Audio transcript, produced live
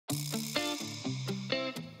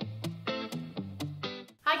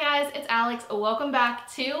guys, it's Alex. Welcome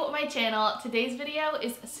back to my channel. Today's video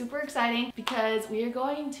is super exciting because we are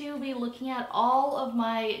going to be looking at all of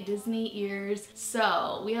my Disney ears.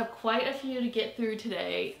 So we have quite a few to get through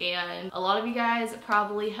today, and a lot of you guys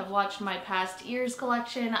probably have watched my past ears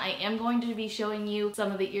collection. I am going to be showing you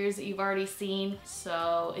some of the ears that you've already seen,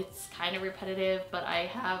 so it's kind of repetitive, but I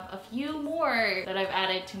have a few more that I've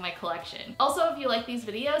added to my collection. Also, if you like these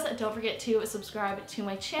videos, don't forget to subscribe to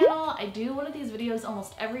my channel. I do one of these videos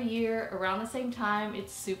almost every year around the same time.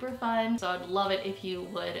 It's super fun, so I'd love it if you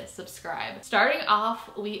would subscribe. Starting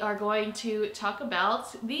off, we are going to talk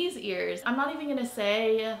about these ears. I'm not even gonna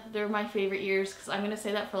say they're my favorite ears because I'm gonna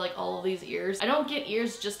say that for like all of these ears. I don't get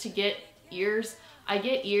ears just to get ears. I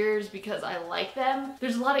get ears because I like them.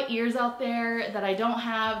 There's a lot of ears out there that I don't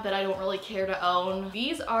have, that I don't really care to own.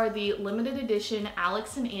 These are the limited edition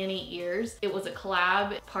Alex and Annie ears. It was a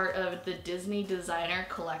collab, part of the Disney designer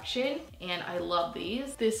collection, and I love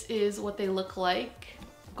these. This is what they look like,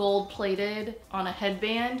 gold plated on a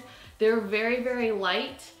headband. They're very, very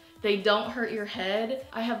light. They don't hurt your head.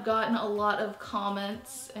 I have gotten a lot of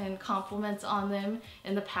comments and compliments on them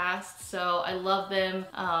in the past, so I love them,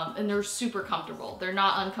 and they're super comfortable. They're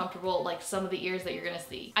not uncomfortable like some of the ears that you're gonna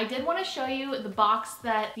see. I did want to show you the box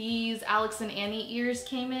that these Alex and Annie ears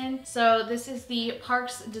came in. So this is the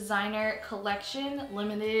Parks Designer Collection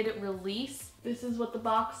limited release. This is what the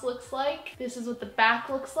box looks like. This is what the back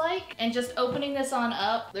looks like. And just opening this on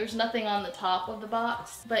up, there's nothing on the top of the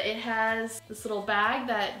box, but it has this little bag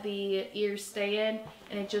that the ears stay in,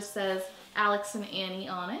 and it just says Alex and Annie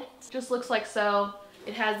on it. Just looks like so.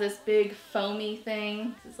 It has this big foamy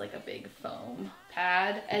thing. This is like a big foam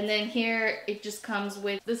pad. And then here it just comes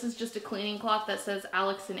with, this is just a cleaning cloth that says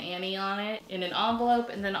Alex and Annie on it in an envelope.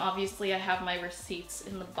 And then obviously I have my receipts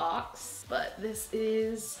in the box, but this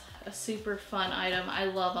is a super fun item. I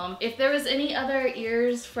love them. If there was any other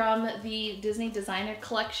ears from the Disney designer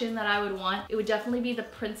collection that I would want, it would definitely be the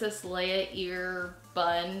Princess Leia ear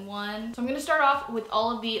bun one. So I'm gonna start off with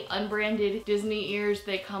all of the unbranded Disney ears.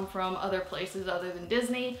 They come from other places other than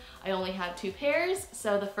Disney. I only have 2 pairs.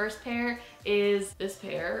 So the first pair is this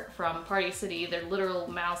pair from Party City. They're literal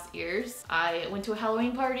mouse ears. I went to a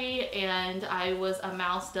Halloween party and I was a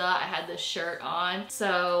mouse, duh. I had this shirt on.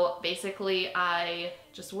 So basically I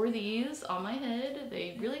just wore these on my head.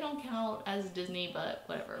 They really don't count as Disney, but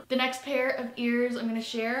whatever. The next pair of ears I'm gonna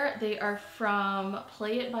share, they are from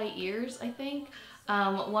Play It by Ears, I think.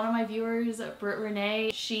 One of my viewers, Britt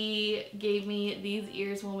Renee, she gave me these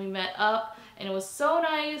ears when we met up, and it was so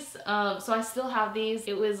nice. So I still have these.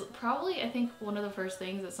 It was probably, I think, one of the first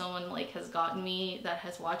things that someone like has gotten me that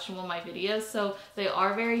has watched one of my videos. So they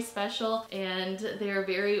are very special and they're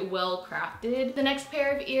very well crafted. The next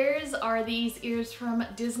pair of ears are these ears from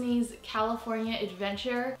Disney's California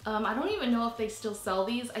Adventure. I don't even know if they still sell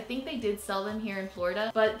these. I think they did sell them here in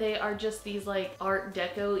Florida, but they are just these like Art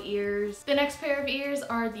Deco ears. The next pair of ears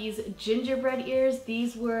are these gingerbread ears.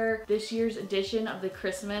 These were this year's edition of the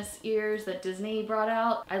Christmas ears that Disney brought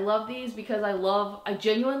out. I love these because I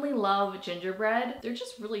genuinely love gingerbread. They're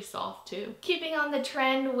just really soft too. Keeping on the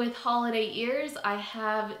trend with holiday ears, I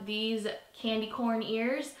have these candy corn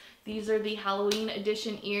ears. These are the Halloween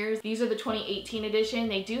edition ears. These are the 2018 edition.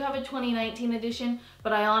 They do have a 2019 edition,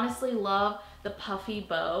 but I honestly love the puffy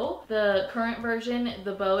bow. The current version,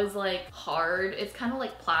 the bow is like hard. It's kind of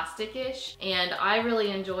like plastic-ish, and I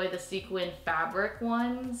really enjoy the sequin fabric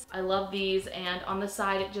ones. I love these, and on the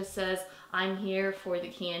side it just says, I'm here for the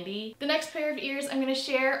candy. The next pair of ears I'm gonna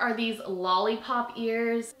share are these lollipop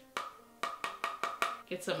ears.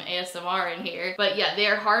 Get some ASMR in here. But yeah, they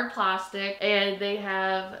are hard plastic and they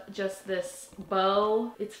have just this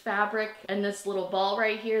bow. It's fabric and this little ball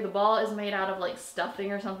right here. The ball is made out of like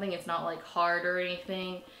stuffing or something. It's not like hard or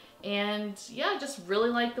anything. And yeah, I just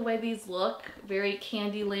really like the way these look. Very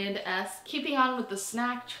Candyland-esque. Keeping on with the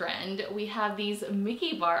snack trend, we have these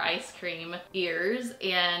Mickey bar ice cream ears,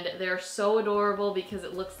 and they're so adorable because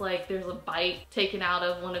it looks like there's a bite taken out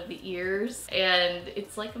of one of the ears, and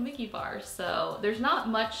it's like a Mickey bar. So there's not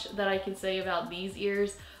much that I can say about these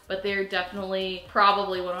ears, but they're definitely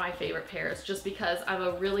probably one of my favorite pairs just because I'm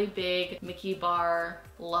a really big Mickey bar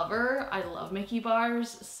lover. I love Mickey bars,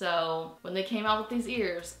 so when they came out with these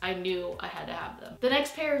ears, I knew I had to have them. The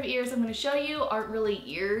next pair of ears I'm going to show you aren't really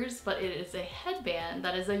ears, but it is a headband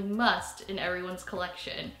that is a must in everyone's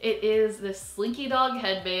collection. It is this Slinky Dog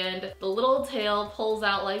headband. The little tail pulls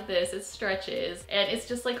out like this, it stretches, and it's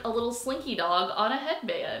just like a little Slinky Dog on a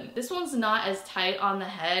headband. This one's not as tight on the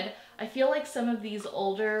head. I feel like some of these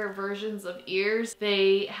older versions of ears,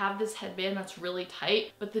 they have this headband that's really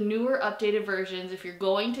tight, but the newer updated versions, if you're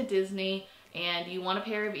going to Disney, and you want a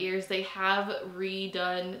pair of ears, they have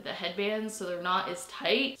redone the headbands so they're not as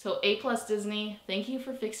tight. So A+ Disney, thank you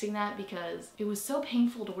for fixing that because it was so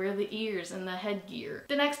painful to wear the ears and the headgear.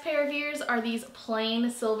 The next pair of ears are these plain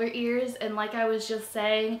silver ears, and like I was just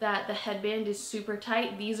saying that the headband is super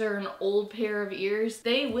tight, these are an old pair of ears.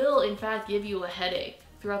 They will in fact give you a headache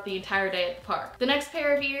throughout the entire day at the park. The next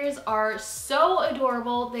pair of ears are so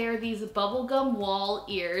adorable. They are these bubblegum wall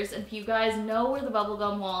ears, and if you guys know where the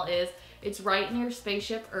bubblegum wall is, it's right near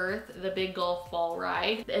Spaceship Earth, the big golf ball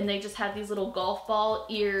ride, and they just have these little golf ball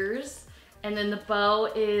ears, and then the bow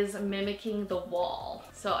is mimicking the wall.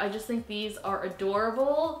 So I just think these are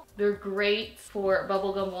adorable. They're great for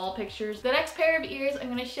bubblegum wall pictures. The next pair of ears I'm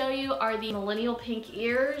gonna show you are the millennial pink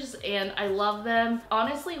ears, and I love them.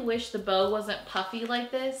 Honestly wish the bow wasn't puffy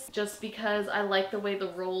like this, just because I like the way the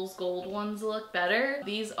rose gold ones look better.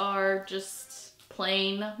 These are just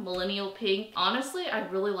plain millennial pink. Honestly, I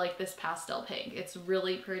really like this pastel pink. It's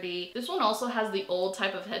really pretty. This one also has the old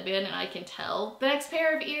type of headband, and I can tell. The next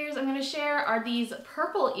pair of ears I'm gonna share are these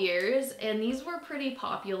purple ears, and these were pretty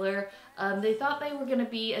popular. They thought they were gonna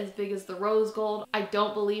be as big as the rose gold. I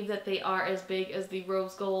don't believe that they are as big as the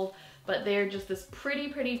rose gold, but they're just this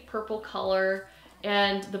pretty purple color.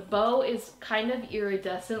 And the bow is kind of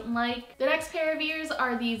iridescent-like. The next pair of ears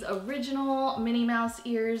are these original Minnie Mouse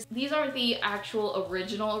ears. These aren't the actual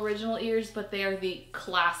original ears, but they are the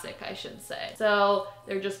classic, I should say. So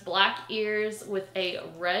they're just black ears with a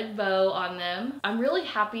red bow on them. I'm really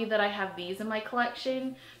happy that I have these in my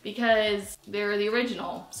collection because they're the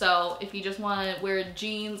original. So if you just want to wear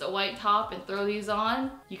jeans, a white top, and throw these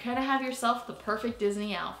on, you kind of have yourself the perfect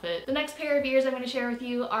Disney outfit. The next pair of ears I'm going to share with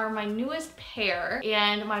you are my newest pair,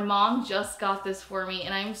 and my mom just got this for me,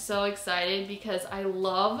 and I'm so excited because I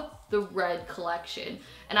love the red collection.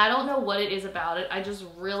 And I don't know what it is about it. I just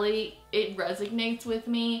really, it resonates with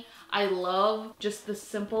me. I love just the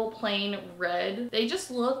simple plain red. They just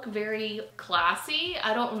look very classy.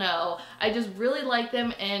 I don't know. I just really like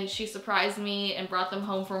them, and she surprised me and brought them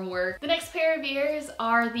home from work. The next pair of ears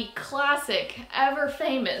are the classic, ever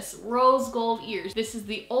famous rose gold ears. This is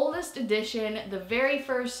the oldest edition, the very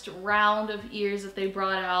first round of ears that they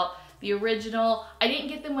brought out. The original, I didn't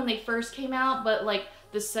get them when they first came out, but like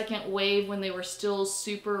the second wave when they were still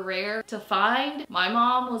super rare to find. My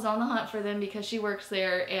mom was on the hunt for them because she works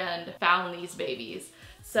there and found these babies.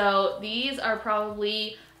 So these are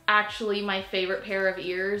probably actually my favorite pair of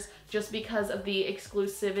ears just because of the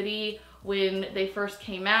exclusivity when they first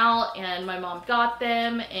came out, and my mom got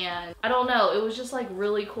them, and I don't know, it was just like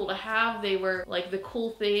really cool to have. They were like the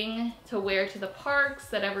cool thing to wear to the parks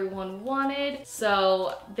that everyone wanted,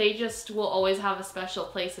 so they just will always have a special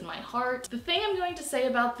place in my heart. The thing I'm going to say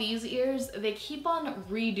about these ears, they keep on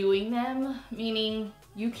redoing them, meaning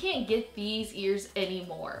you can't get these ears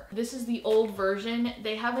anymore. This is the old version.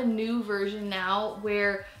 They have a new version now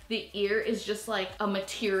where the ear is just like a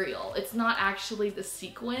material. It's not actually the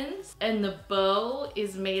sequins, and the bow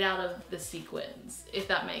is made out of the sequins, if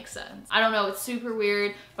that makes sense. I don't know, it's super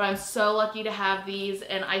weird, but I'm so lucky to have these,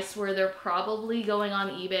 and I swear they're probably going on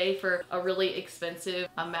eBay for a really expensive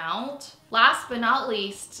amount. Last but not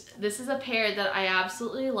least, this is a pair that I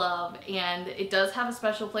absolutely love, and it does have a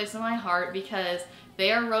special place in my heart because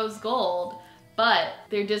they are rose gold, but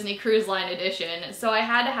they're Disney Cruise Line edition. So I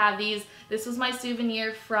had to have these. This was my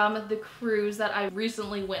souvenir from the cruise that I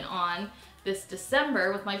recently went on this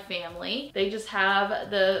December with my family. They just have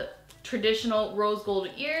the traditional rose gold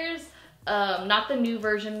ears, not the new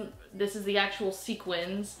version. This is the actual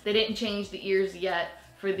sequins. They didn't change the ears yet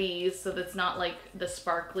for these, so that's not like the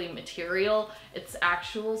sparkly material, it's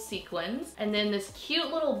actual sequins. And then this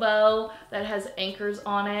cute little bow that has anchors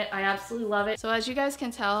on it. I absolutely love it. So as you guys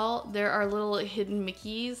can tell, there are little hidden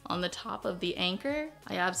Mickeys on the top of the anchor.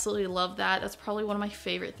 I absolutely love that. That's probably one of my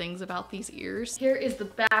favorite things about these ears. Here is the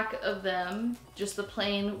back of them, just the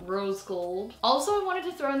plain rose gold. Also, I wanted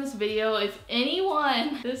to throw in this video, if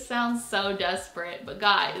anyone, this sounds so desperate, but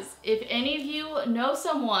guys, if any of you know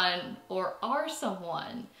someone or are someone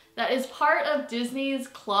that is part of Disney's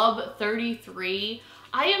Club 33,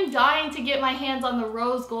 I am dying to get my hands on the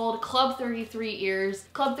rose gold Club 33 ears.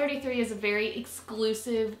 Club 33 is a very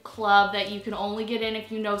exclusive club that you can only get in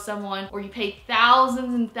if you know someone or you pay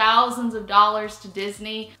thousands and thousands of dollars to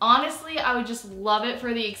Disney. Honestly, I would just love it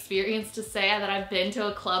for the experience to say that I've been to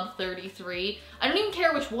a Club 33. I don't even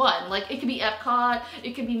care which one. Like, it could be Epcot,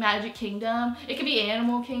 it could be Magic Kingdom, it could be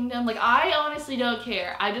Animal Kingdom. Like, I honestly don't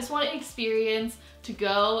care. I just want to experience to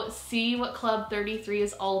go see what Club 33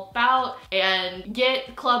 is all about and get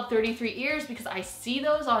get Club 33 ears because I see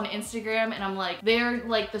those on Instagram and I'm like, they're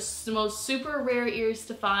like the most super rare ears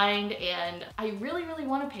to find, and I really, really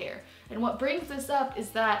want a pair. And what brings this up is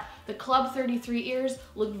that the Club 33 ears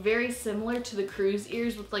look very similar to the cruise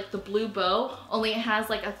ears with like the blue bow, only it has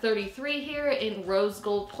like a 33 here in rose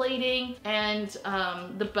gold plating, and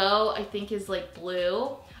the bow I think is like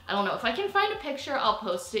blue. I don't know, if I can find a picture, I'll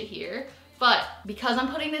post it here. But because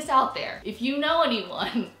I'm putting this out there, if you know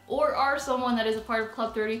anyone or are someone that is a part of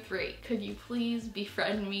Club 33, could you please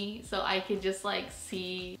befriend me so I could just like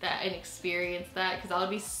see that and experience that, because that would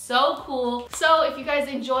be so cool. So if you guys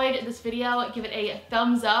enjoyed this video, give it a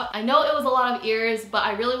thumbs up. I know it was a lot of ears, but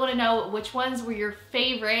I really want to know which ones were your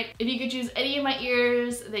favorite. If you could choose any of my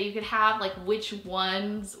ears that you could have, like which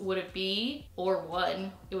ones would it be, or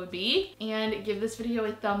one it would be, and give this video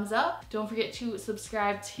a thumbs up. Don't forget to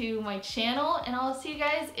subscribe to my channel, and I'll see you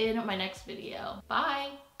guys in my next video. Bye!